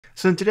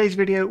So in today's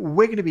video,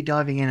 we're going to be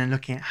diving in and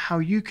looking at how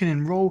you can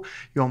enroll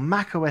your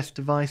macOS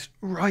device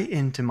right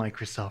into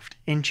Microsoft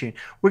Intune.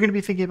 We're going to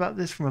be thinking about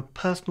this from a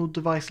personal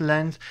device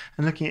lens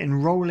and looking at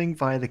enrolling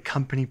via the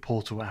company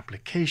portal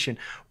application.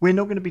 We're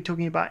not going to be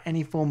talking about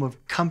any form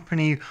of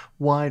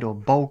company-wide or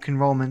bulk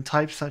enrollment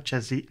types such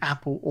as the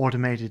Apple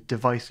automated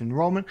device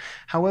enrollment.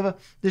 However,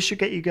 this should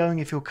get you going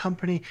if your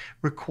company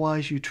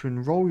requires you to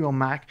enroll your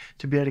Mac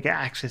to be able to get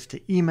access to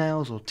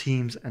emails or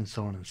Teams and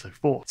so on and so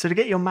forth. So to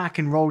get your Mac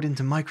enrolled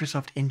into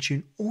Microsoft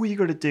Intune, all you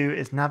got to do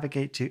is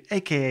navigate to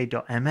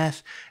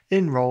aka.ms,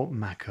 enroll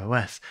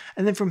macOS.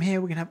 And then from here,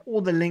 we can have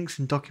all the links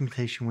and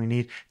documentation we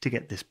need to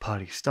get this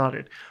party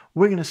started.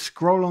 We're going to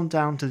scroll on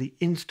down to the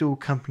Install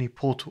Company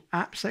Portal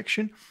App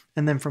section.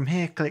 And then from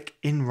here, click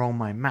Enroll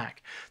My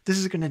Mac. This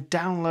is going to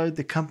download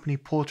the Company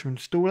Portal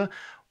installer.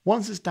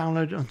 Once it's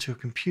downloaded onto your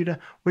computer,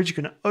 we're just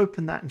going to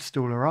open that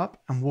installer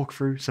up and walk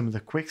through some of the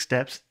quick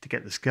steps to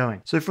get this going.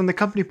 So from the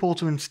Company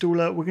Portal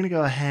installer, we're going to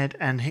go ahead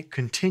and hit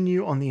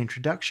continue on the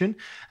introduction.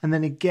 And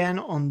then again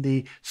on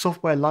the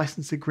software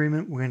license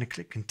agreement, we're going to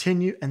click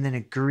continue and then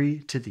agree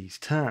to these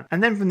terms.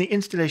 And then from the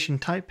installation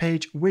type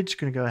page, we're just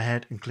going to go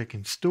ahead and click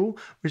install,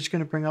 which is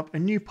going to bring up a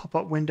new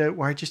pop-up window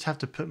where I just have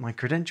to put my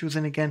credentials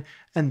in again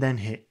and then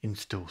hit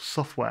install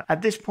software.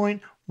 At this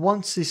point,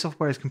 once the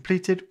software is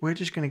completed, we're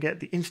just going to get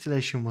the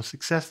installation was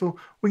successful.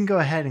 We can go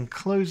ahead and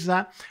close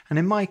that. And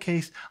in my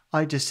case,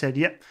 I just said,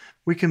 yep,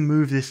 we can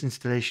move this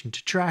installation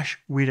to trash.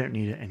 We don't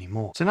need it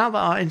anymore. So now that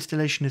our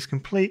installation is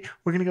complete,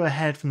 we're going to go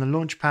ahead from the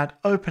Launchpad,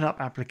 open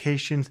up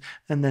applications,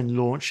 and then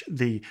launch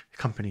the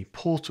company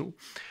portal.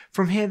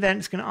 From here, then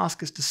it's going to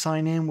ask us to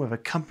sign in with a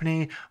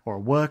company or a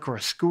work or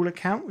a school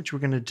account, which we're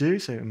going to do.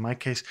 So in my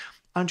case,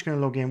 I'm just going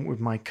to log in with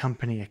my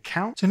company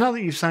account. So now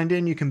that you've signed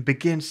in, you can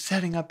begin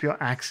setting up your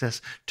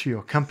access to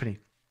your company.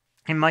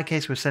 In my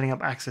case, we're setting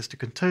up access to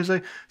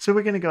Contoso, so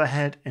we're going to go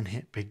ahead and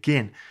hit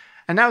begin.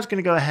 And now it's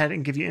going to go ahead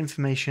and give you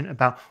information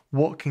about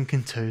what can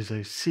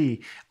Contoso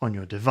see on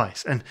your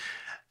device. And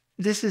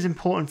this is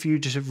important for you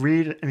to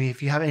read. I mean,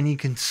 if you have any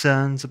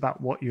concerns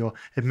about what your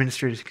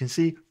administrators can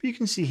see, you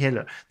can see here,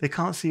 look, they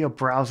can't see your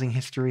browsing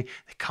history.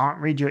 They can't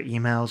read your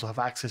emails or have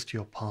access to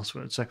your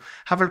password. So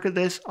have a look at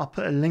this. I'll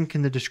put a link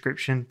in the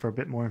description for a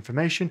bit more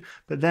information,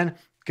 but then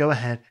go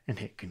ahead and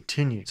hit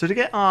continue. So to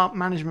get our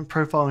management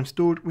profile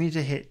installed, we need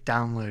to hit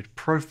download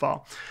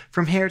profile.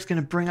 From here, it's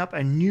going to bring up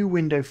a new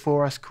window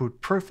for us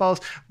called profiles,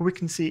 where we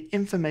can see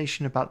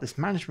information about this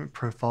management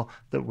profile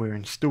that we're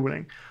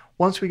installing.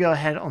 Once we go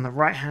ahead on the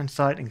right hand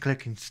side and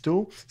click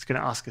install, it's going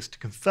to ask us to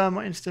confirm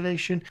our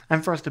installation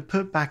and for us to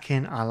put back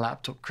in our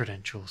laptop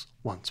credentials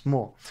once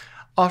more.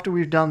 After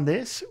we've done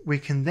this, we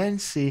can then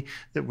see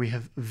that we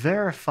have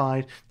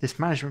verified this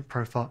management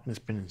profile and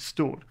it's been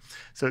installed.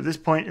 So at this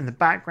point in the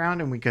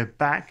background, and we go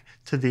back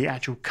to the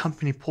actual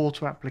company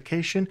portal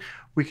application,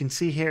 we can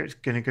see here it's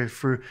going to go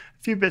through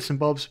a few bits and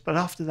bobs, but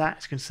after that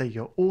it's going to say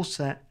you're all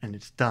set and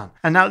it's done.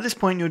 And now at this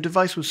point your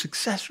device will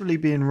successfully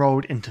be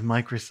enrolled into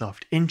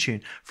Microsoft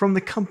Intune. From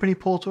the company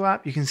portal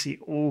app, you can see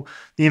all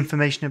the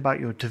information about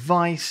your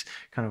device,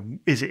 kind of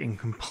is it in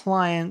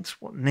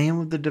compliance, what name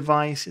of the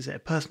device, is it a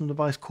personal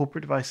device,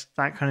 corporate device,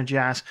 that kind of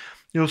jazz.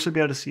 You'll also be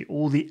able to see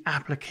all the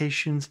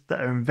applications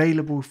that are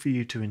available for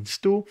you to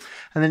install.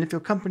 And then if your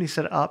company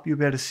set it up, you'll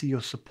be able to see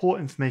your support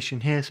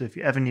information here. So if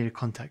you ever need to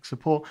contact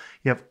support,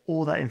 you have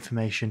all that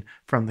information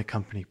from the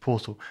company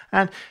portal.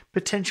 And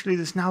potentially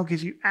this now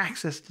gives you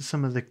access to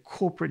some of the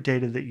corporate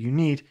data that you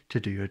need to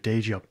do your day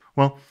job.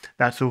 Well,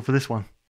 that's all for this one.